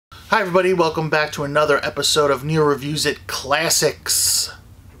Hi everybody, welcome back to another episode of Neil Reviews It Classics.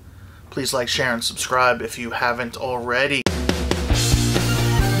 Please like, share, and subscribe if you haven't already.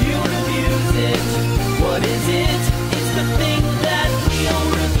 Neil reviews it. What is it? It's the thing that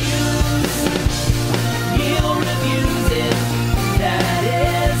Neil reviews. Neil reviews it. That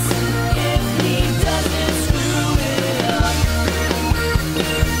is, if he doesn't screw it up.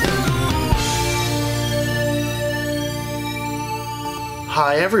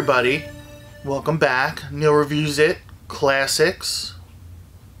 Hi everybody, welcome back. Neil Reviews It Classics.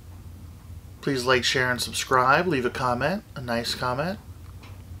 Please like, share, and subscribe. Leave a comment, a nice comment.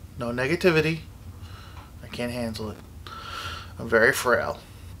 No negativity. I can't handle it. I'm very frail.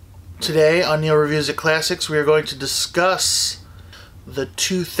 Today on Neil Reviews It Classics, we are going to discuss the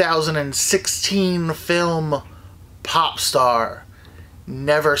 2016 film Popstar.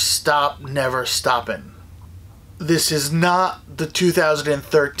 Never Stop, Never Stoppin'. This is not the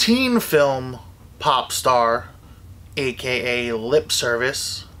 2013 film Popstar, aka Lip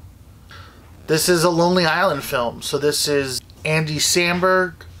Service. This is a Lonely Island film. So this is Andy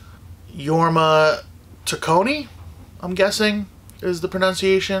Samberg, Jorma Taccone, I'm guessing is the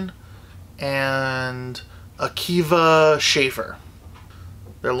pronunciation, and Akiva Schaffer.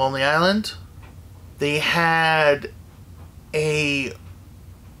 They're Lonely Island. They had a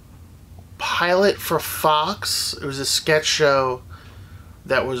pilot for Fox. It was a sketch show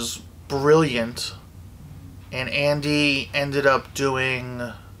that was brilliant, and Andy ended up joining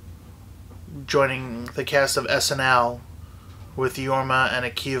the cast of SNL with Jorma and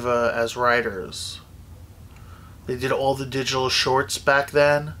Akiva as writers. They did all the digital shorts back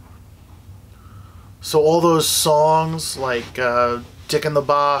then, so all those songs like Dick in the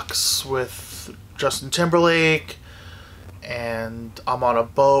Box with Justin Timberlake and I'm on a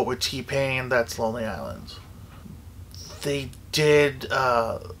Boat with T-Pain, that's Lonely Island. They did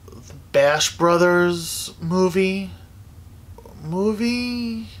the Bash Brothers movie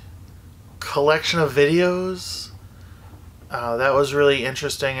collection of videos. That was really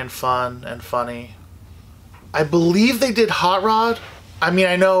interesting and fun and funny. I believe they did Hot Rod. I mean,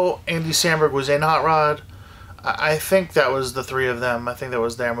 I know Andy Samberg was in Hot Rod. I think that was the three of them. I think that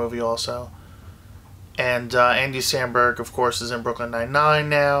was their movie also. And Andy Samberg, of course, is in Brooklyn Nine-Nine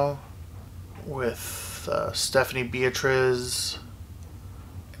now with Stephanie Beatriz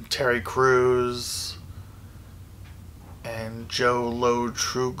and Terry Crews and Joe Lo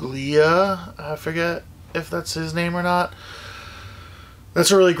Truglia. I forget if that's his name or not.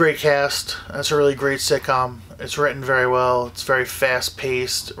 That's a really great cast. That's a really great sitcom. It's written very well. It's very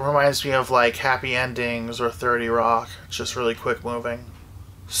fast-paced. It reminds me of like Happy Endings or 30 Rock. It's just really quick moving.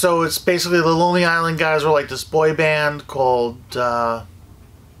 So it's basically the Lonely Island guys were like this boy band called I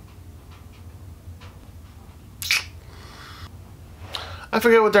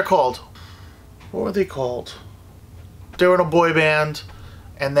forget what they're called. What were they called? They were in a boy band,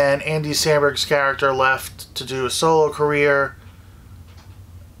 and then Andy Samberg's character left to do a solo career,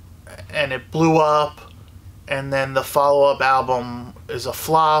 and it blew up, and then the follow-up album is a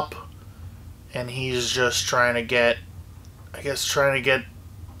flop, and he's just trying to get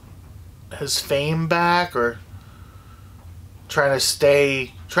his fame back, or trying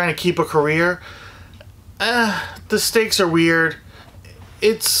to keep a career. The stakes are weird.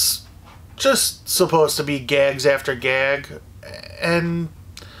 It's just supposed to be gags after gag, and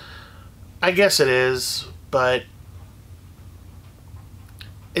I guess it is, but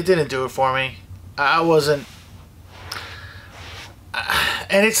it didn't do it for me. I wasn't,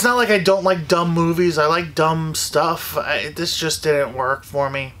 and it's not like I don't like dumb movies. I like dumb stuff. This just didn't work for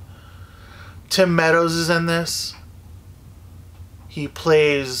me. Tim Meadows is in this. He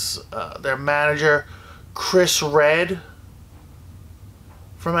plays their manager, Chris Redd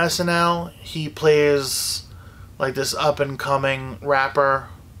from SNL. He plays like this up-and-coming rapper,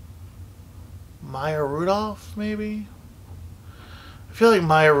 Maya Rudolph, maybe? I feel like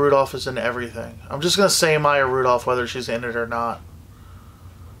Maya Rudolph is in everything. I'm just going to say Maya Rudolph whether she's in it or not,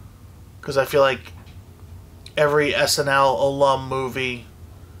 because I feel like every SNL alum movie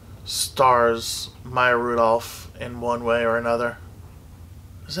stars Maya Rudolph in one way or another.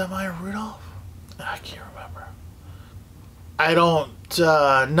 Is that Maya Rudolph? I can't remember. I don't,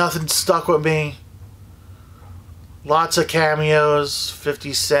 nothing stuck with me. Lots of cameos,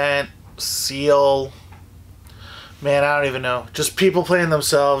 50 Cent, Seal. Man, I don't even know. Just people playing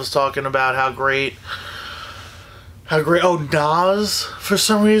themselves, talking about how great, oh, Nas, for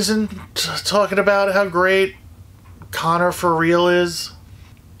some reason, talking about how great Connor for Real is.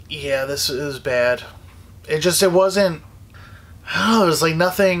 Yeah, this is bad. It wasn't, I don't know, it was like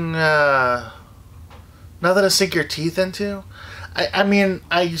nothing to sink your teeth into. I mean,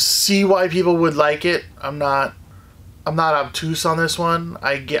 I see why people would like it. I'm not obtuse on this one.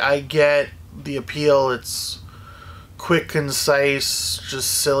 I get the appeal. It's quick, concise, just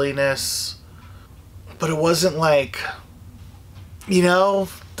silliness. But it wasn't like, you know,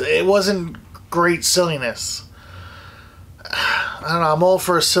 it wasn't great silliness. I don't know, I'm all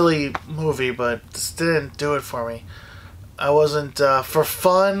for a silly movie, but this didn't do it for me. I wasn't, for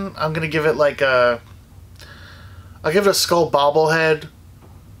fun, I'm gonna give it like I'll give it a skull bobblehead,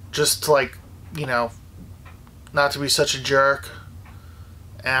 just to, like, you know, not to be such a jerk.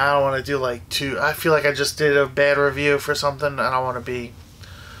 And I don't want to do like I feel like I just did a bad review for something. I don't want to be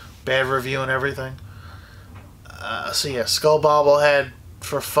bad reviewing everything. So yeah, skull bobblehead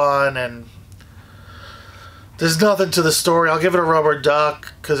for fun, and there's nothing to the story. I'll give it a rubber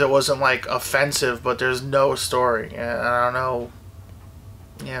duck because it wasn't like offensive, but there's no story. And I don't know.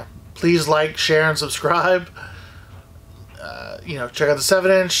 Yeah, please like, share, and subscribe. You know, check out the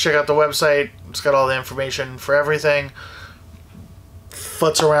 7-inch, check out the website. It's got all the information for everything.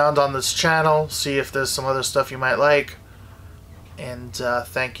 Futz around on this channel, see if there's some other stuff you might like. And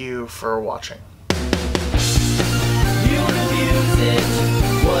thank you for watching. You refuse it.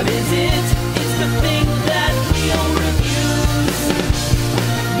 What is it?